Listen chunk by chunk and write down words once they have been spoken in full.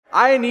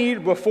I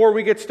need, before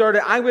we get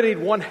started, I'm going to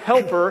need one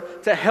helper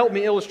to help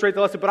me illustrate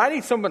the lesson, but I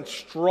need someone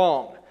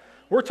strong.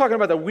 We're talking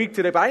about the weak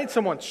today, but I need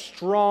someone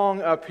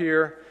strong up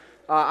here.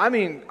 I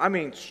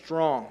mean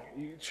strong.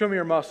 Show me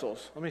your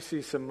muscles. Let me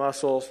see some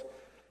muscles.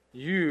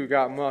 You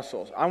got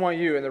muscles. I want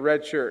you in the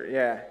red shirt.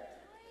 Yeah.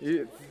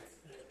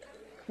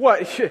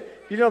 What?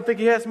 You don't think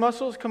he has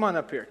muscles? Come on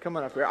up here.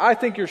 I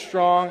think you're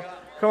strong.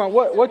 Come on.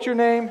 What's your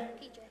name?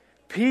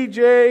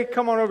 PJ.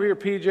 Come on over here,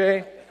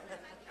 PJ.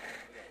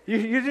 Do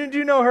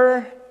you know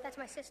her? That's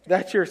my sister.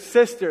 That's your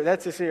sister.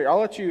 That's his here. I'll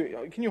let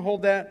you. Can you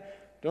hold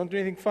that? Don't do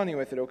anything funny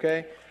with it,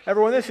 okay?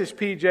 Everyone, this is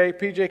PJ.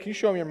 PJ, can you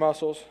show me your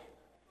muscles?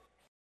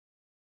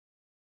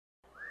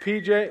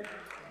 PJ.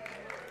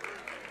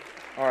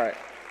 All right.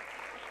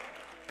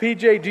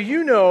 PJ, do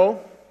you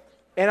know,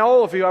 and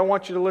all of you, I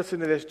want you to listen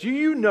to this. Do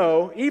you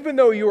know, even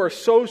though you are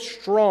so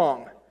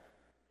strong,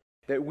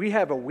 that we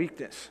have a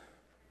weakness?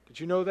 Did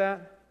you know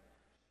that?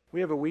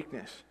 We have a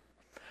weakness.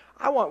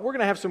 We're going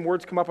to have some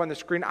words come up on the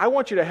screen. I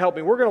want you to help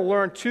me. We're going to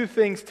learn two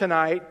things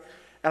tonight,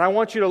 and I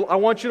want you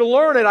to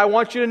learn it. I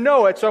want you to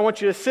know it. So I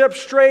want you to sit up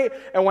straight,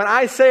 and when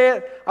I say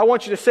it, I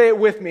want you to say it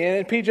with me.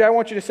 And PJ, I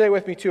want you to say it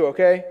with me too,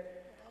 okay?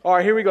 All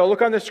right, here we go.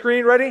 Look on the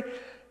screen. Ready?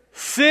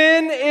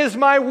 Sin is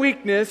my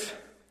weakness.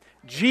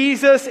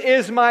 Jesus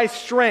is my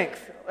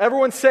strength.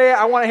 Everyone say it.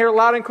 I want to hear it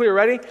loud and clear.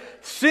 Ready?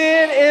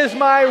 Sin is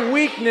my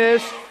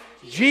weakness.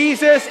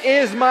 Jesus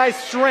is my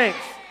strength.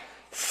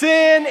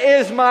 Sin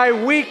is my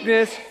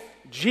weakness.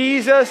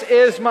 Jesus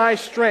is my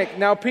strength.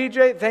 Now,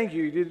 PJ, thank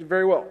you. You did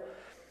very well.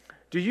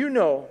 Do you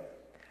know,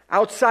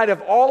 outside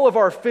of all of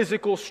our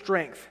physical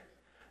strength,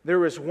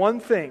 there is one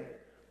thing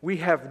we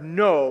have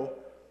no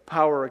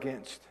power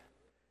against,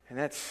 and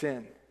that's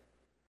sin.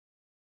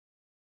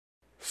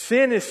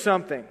 Sin is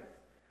something.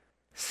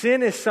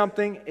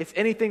 It's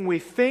anything we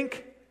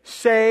think,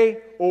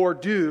 say, or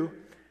do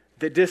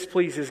that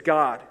displeases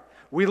God.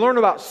 We learn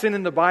about sin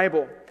in the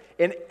Bible.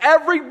 And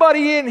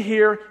everybody in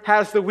here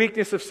has the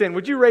weakness of sin.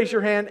 Would you raise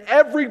your hand?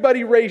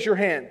 Everybody raise your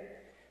hand.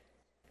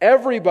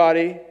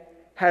 Everybody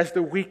has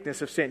the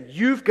weakness of sin.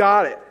 You've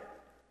got it.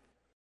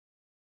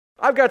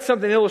 I've got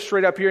something to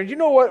illustrate up here. And you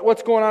know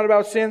what's going on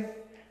about sin?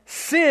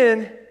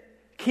 Sin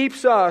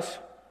keeps us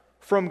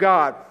from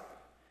God.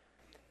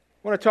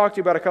 I want to talk to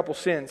you about a couple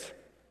sins.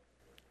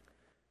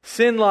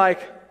 Sin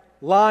like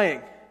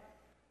lying.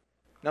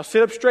 Now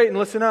sit up straight and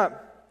listen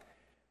up.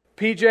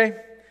 PJ,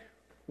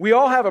 we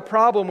all have a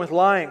problem with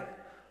lying.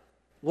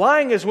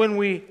 Lying is when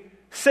we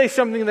say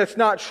something that's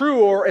not true,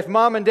 or if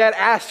mom and dad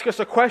ask us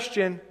a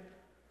question,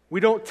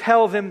 we don't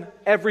tell them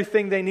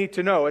everything they need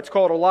to know. It's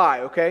called a lie,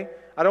 okay?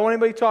 I don't want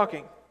anybody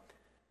talking.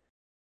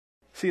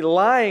 See,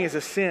 lying is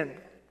a sin.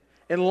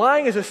 And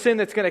lying is a sin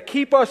that's going to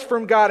keep us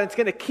from God. And it's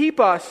going to keep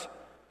us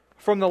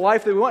from the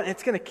life that we want. And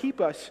it's going to keep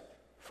us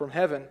from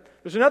heaven.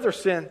 There's another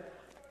sin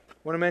I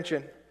want to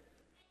mention.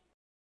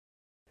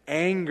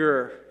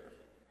 Anger.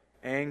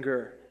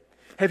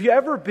 Have you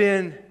ever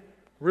been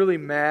really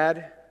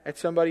mad at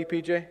somebody,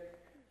 PJ?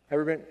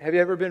 Have you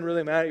ever been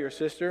really mad at your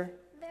sister?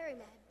 Very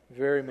mad.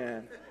 Very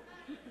mad.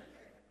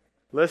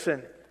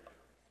 Listen,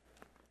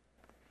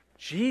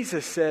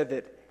 Jesus said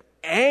that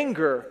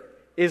anger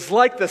is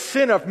like the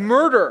sin of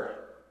murder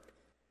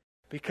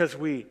because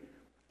we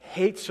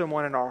hate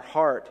someone in our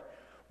heart.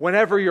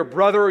 Whenever your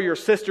brother or your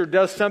sister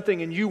does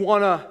something and you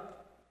want to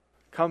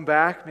come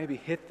back, maybe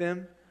hit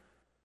them,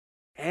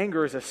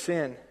 anger is a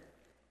sin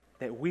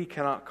that we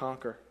cannot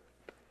conquer.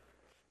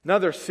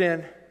 Another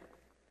sin,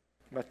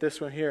 about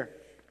this one here,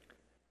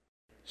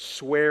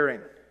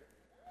 swearing.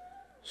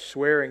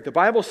 The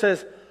Bible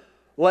says,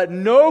 let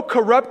no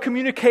corrupt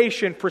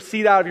communication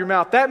proceed out of your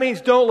mouth. That means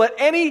don't let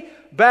any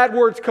bad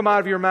words come out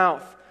of your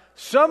mouth.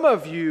 Some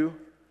of you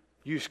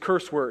use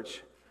curse words.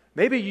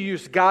 Maybe you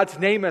use God's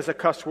name as a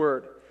cuss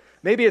word.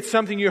 Maybe it's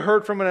something you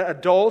heard from an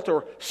adult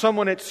or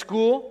someone at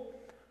school.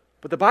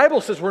 But the Bible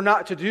says we're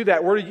not to do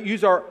that. We're to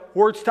use our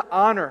words to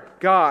honor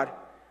God.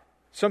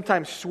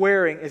 Sometimes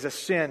swearing is a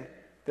sin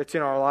that's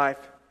in our life.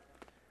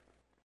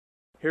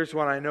 Here's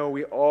one I know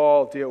we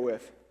all deal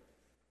with.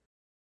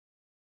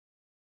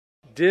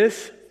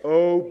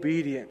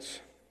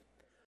 Disobedience.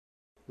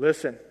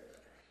 Listen,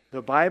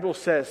 the Bible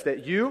says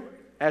that you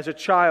as a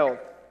child,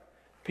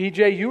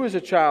 PJ, you as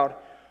a child,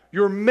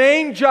 your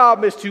main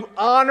job is to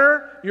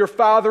honor your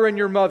father and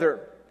your mother.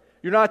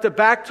 You're not to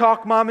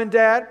backtalk mom and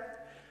dad.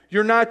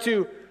 You're not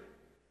to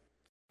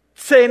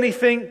say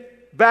anything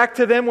back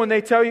to them when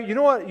they tell you. You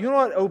know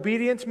what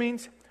obedience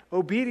means?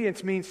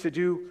 Obedience means to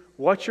do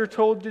what you're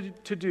told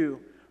to do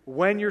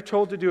when you're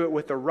told to do it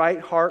with the right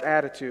heart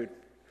attitude.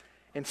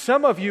 And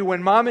some of you,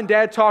 when mom and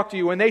dad talk to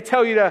you, when they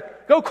tell you to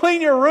go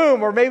clean your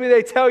room, or maybe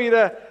they tell you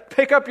to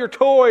pick up your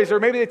toys, or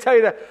maybe they tell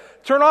you to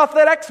turn off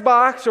that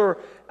Xbox, or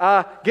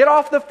get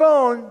off the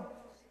phone,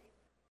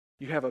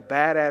 you have a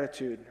bad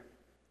attitude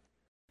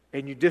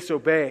and you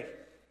disobey.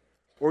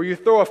 Or you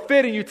throw a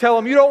fit and you tell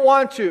them you don't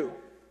want to.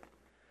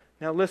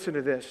 Now listen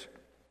to this.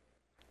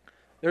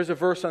 There's a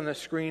verse on the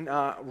screen,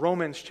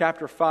 Romans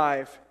chapter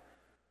 5.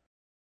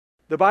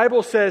 The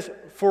Bible says,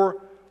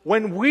 for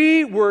when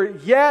we were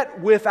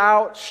yet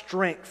without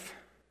strength,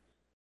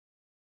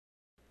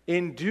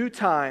 in due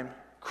time,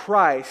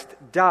 Christ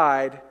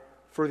died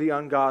for the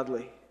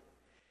ungodly.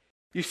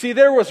 You see,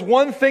 there was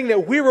one thing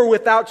that we were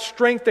without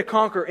strength to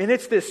conquer, and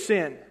it's this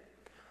sin.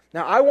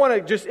 Now, I want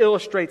to just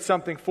illustrate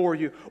something for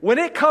you. When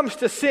it comes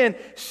to sin,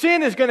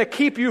 sin is going to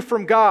keep you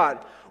from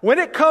God. When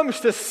it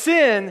comes to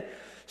sin,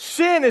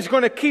 sin is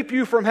going to keep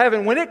you from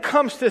heaven. When it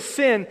comes to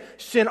sin,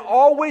 sin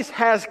always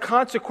has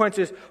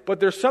consequences. But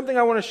there's something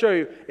I want to show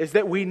you, is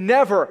that we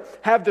never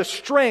have the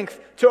strength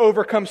to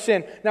overcome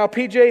sin. Now,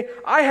 PJ,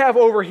 I have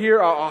over here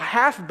a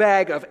half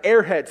bag of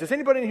Airheads. Does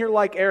anybody in here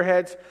like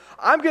Airheads?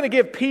 I'm going to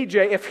give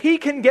PJ, if he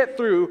can get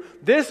through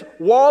this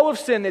wall of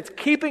sin that's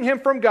keeping him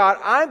from God,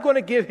 I'm going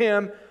to give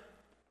him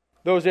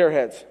those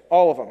Airheads,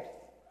 all of them.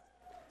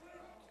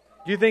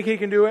 Do you think he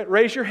can do it?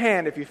 Raise your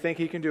hand if you think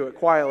he can do it,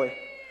 quietly.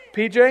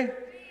 PJ,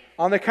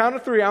 on the count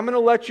of 3, I'm going to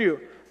let you.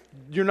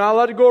 You're not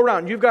allowed to go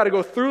around. You've got to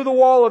go through the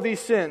wall of these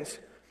sins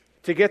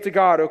to get to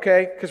God,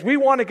 okay? Because we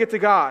want to get to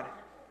God.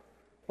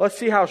 Let's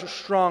see how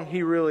strong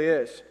he really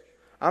is.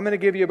 I'm going to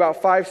give you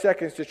about 5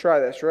 seconds to try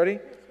this. Ready?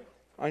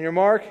 On your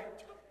mark,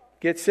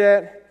 get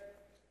set,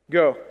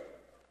 go.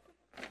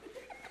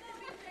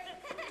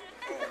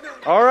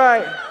 All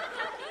right.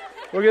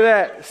 Look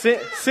at that.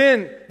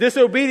 Sin,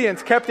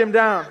 disobedience kept him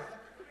down.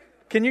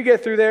 Can you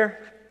get through there?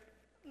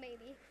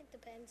 Maybe. It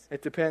depends.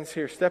 It depends.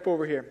 Here, step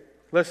over here.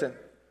 Listen.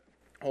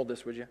 Hold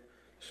this, would you?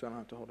 So I don't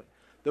have to hold it.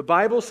 The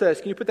Bible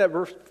says, can you put that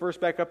verse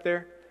back up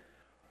there?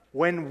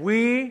 When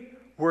we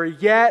were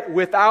yet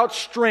without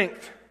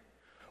strength,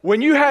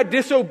 when you had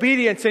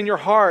disobedience in your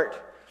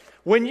heart,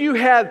 when you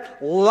had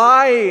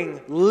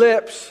lying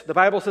lips, the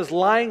Bible says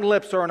lying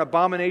lips are an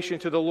abomination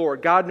to the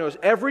Lord. God knows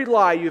every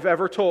lie you've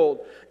ever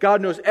told.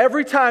 God knows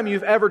every time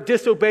you've ever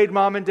disobeyed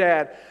mom and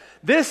dad.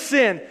 This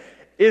sin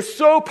is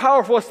so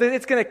powerful that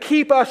it's going to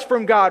keep us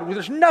from God.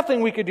 There's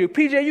nothing we could do.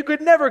 PJ, you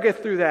could never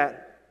get through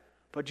that.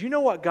 But do you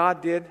know what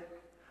God did?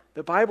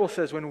 The Bible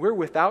says when we're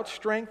without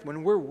strength,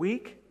 when we're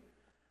weak,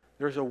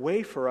 there's a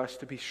way for us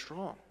to be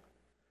strong.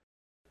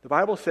 The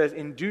Bible says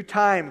in due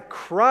time,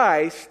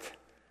 Christ,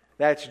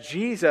 that's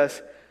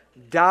Jesus,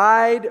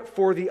 died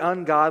for the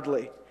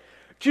ungodly.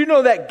 Do you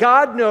know that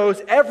God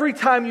knows every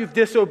time you've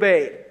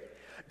disobeyed?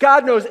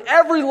 God knows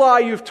every lie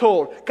you've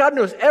told. God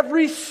knows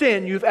every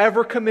sin you've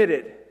ever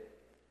committed.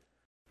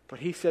 But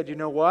he said, you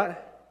know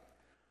what?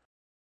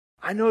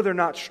 I know they're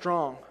not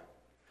strong.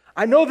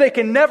 I know they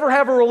can never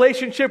have a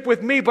relationship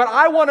with me, but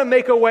I want to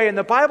make a way. And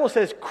the Bible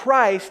says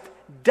Christ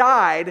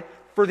died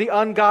for the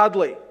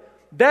ungodly.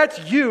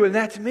 That's you and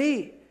that's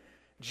me.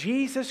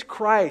 Jesus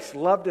Christ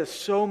loved us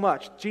so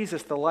much.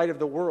 Jesus, the light of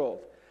the world.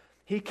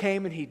 He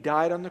came and he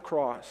died on the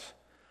cross.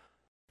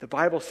 The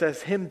Bible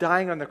says him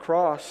dying on the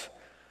cross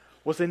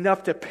was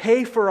enough to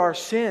pay for our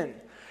sin.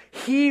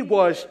 He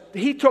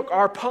took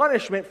our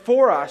punishment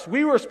for us.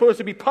 We were supposed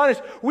to be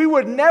punished. We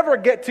would never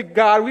get to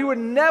God. We would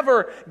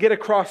never get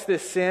across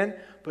this sin.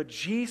 But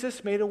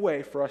Jesus made a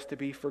way for us to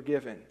be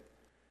forgiven.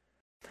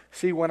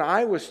 See, when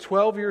I was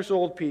 12 years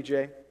old,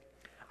 PJ,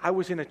 I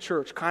was in a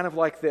church kind of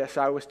like this.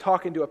 I was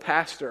talking to a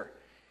pastor,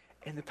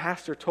 and the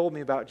pastor told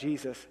me about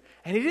Jesus.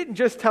 And he didn't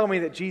just tell me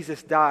that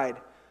Jesus died,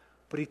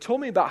 but he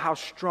told me about how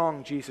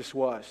strong Jesus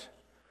was.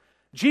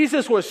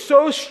 Jesus was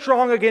so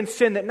strong against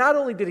sin that not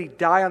only did he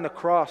die on the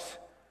cross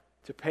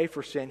to pay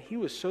for sin, he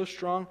was so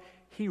strong,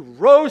 he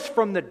rose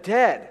from the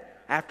dead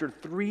after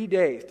 3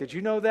 days. Did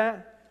you know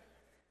that?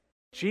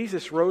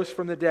 Jesus rose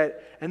from the dead.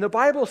 And the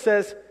Bible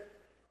says,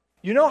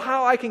 you know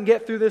how I can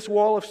get through this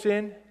wall of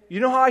sin? You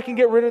know how I can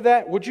get rid of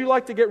that? Would you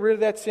like to get rid of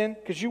that sin?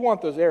 Because you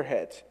want those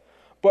airheads.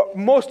 But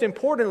most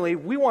importantly,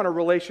 we want a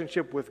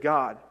relationship with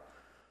God.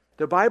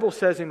 The Bible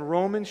says in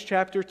Romans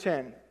chapter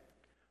 10,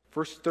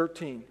 verse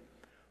 13,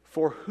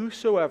 for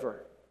whosoever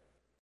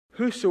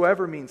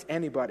means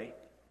anybody,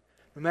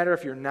 no matter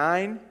if you're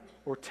 9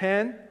 or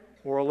 10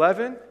 or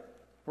 11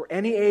 or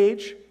any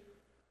age,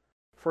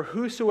 for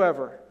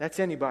whosoever, that's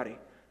anybody,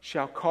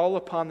 shall call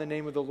upon the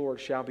name of the Lord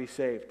shall be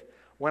saved.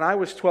 When I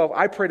was 12,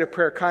 I prayed a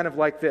prayer kind of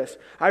like this.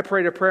 I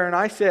prayed a prayer and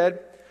I said,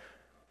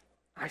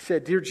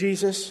 Dear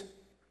Jesus,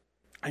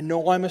 I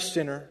know I'm a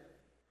sinner.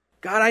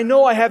 God, I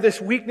know I have this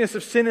weakness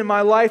of sin in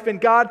my life. And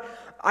God,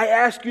 I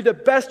ask you the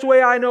best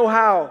way I know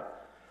how.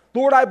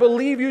 Lord, I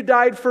believe you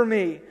died for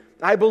me.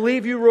 I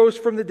believe you rose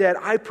from the dead.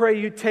 I pray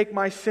you take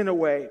my sin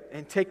away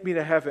and take me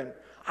to heaven.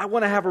 I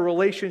want to have a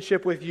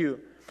relationship with you.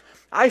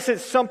 I said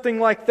something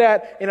like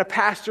that in a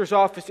pastor's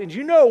office. And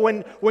you know,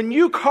 when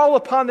you call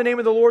upon the name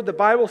of the Lord, the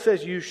Bible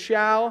says you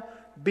shall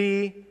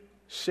be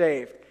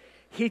saved.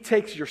 He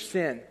takes your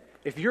sin.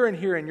 If you're in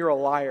here and you're a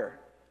liar,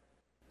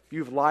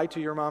 you've lied to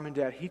your mom and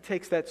dad, he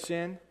takes that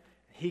sin,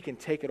 he can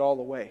take it all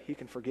away. He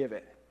can forgive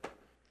it.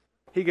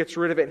 He gets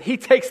rid of it. And he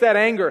takes that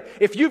anger.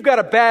 If you've got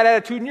a bad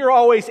attitude and you're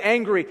always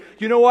angry,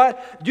 you know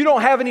what? You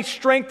don't have any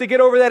strength to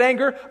get over that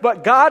anger,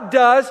 but God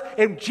does,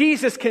 and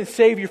Jesus can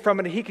save you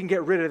from it, and he can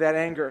get rid of that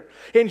anger.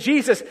 And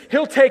Jesus,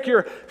 he'll take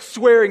your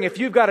swearing. If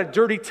you've got a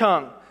dirty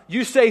tongue,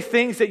 you say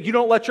things that you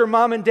don't let your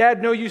mom and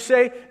dad know you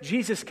say,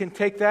 Jesus can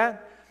take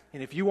that,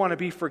 And if you want to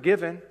be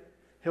forgiven,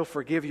 He'll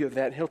forgive you of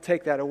that. And He'll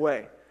take that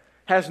away.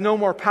 Has no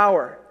more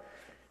power.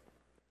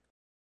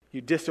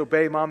 You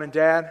disobey mom and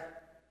dad,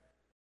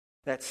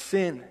 that's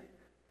sin.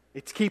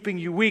 It's keeping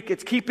you weak.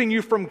 It's keeping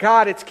you from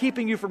God. It's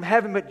keeping you from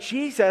heaven. But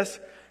Jesus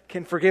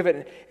can forgive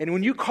it. And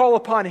when you call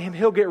upon Him,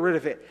 He'll get rid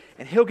of it.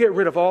 And He'll get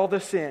rid of all the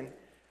sin.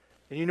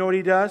 And you know what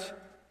He does?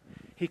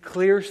 He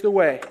clears the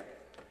way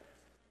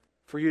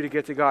for you to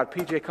get to God.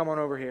 PJ, come on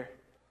over here.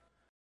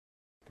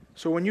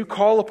 So when you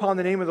call upon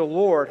the name of the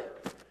Lord,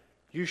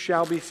 you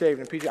shall be saved.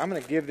 And PJ, I'm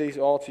going to give these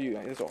all to you.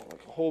 There's a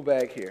whole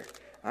bag here.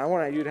 I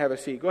want you to have a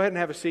seat. Go ahead and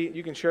have a seat.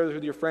 You can share this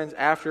with your friends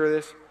after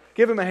this.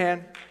 Give them a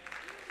hand.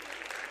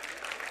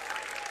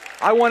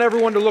 I want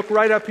everyone to look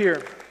right up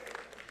here.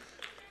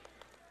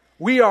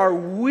 We are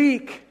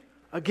weak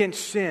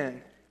against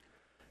sin.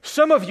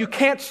 Some of you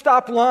can't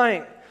stop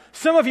lying.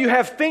 Some of you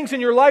have things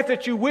in your life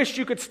that you wish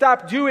you could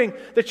stop doing,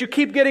 that you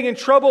keep getting in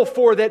trouble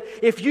for, that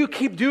if you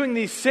keep doing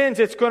these sins,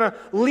 it's going to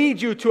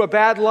lead you to a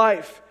bad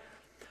life.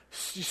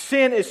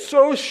 Sin is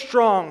so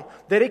strong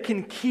that it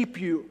can keep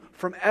you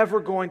from ever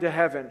going to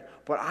heaven.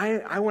 But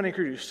I want to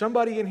encourage you,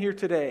 somebody in here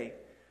today,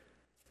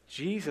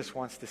 Jesus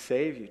wants to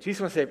save you.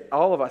 Jesus wants to save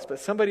all of us. But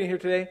somebody in here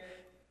today,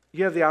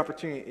 you have the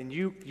opportunity, and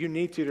you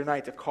need to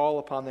tonight to call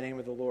upon the name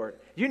of the Lord.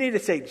 You need to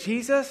say,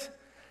 Jesus,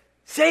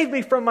 save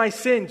me from my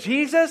sin.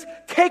 Jesus,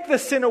 take the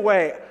sin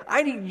away.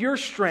 I need your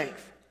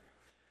strength.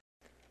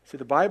 See,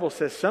 the Bible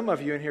says some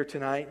of you in here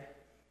tonight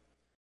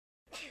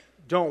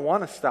don't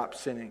want to stop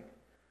sinning.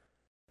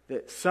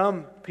 That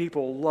some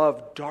people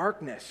love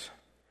darkness.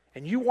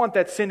 And you want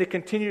that sin to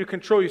continue to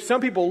control you. Some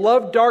people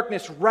love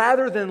darkness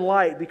rather than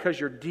light because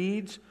your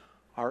deeds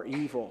are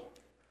evil.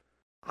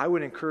 I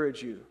would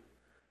encourage you,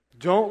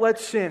 don't let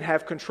sin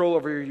have control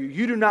over you.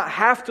 You do not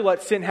have to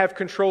let sin have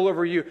control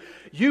over you.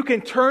 You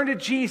can turn to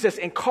Jesus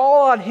and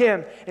call on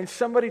Him, and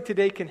somebody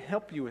today can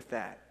help you with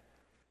that.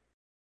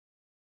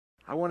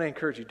 I want to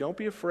encourage you, don't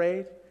be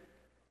afraid.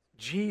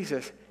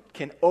 Jesus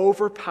can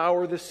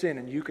overpower the sin,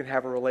 and you can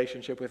have a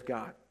relationship with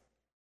God.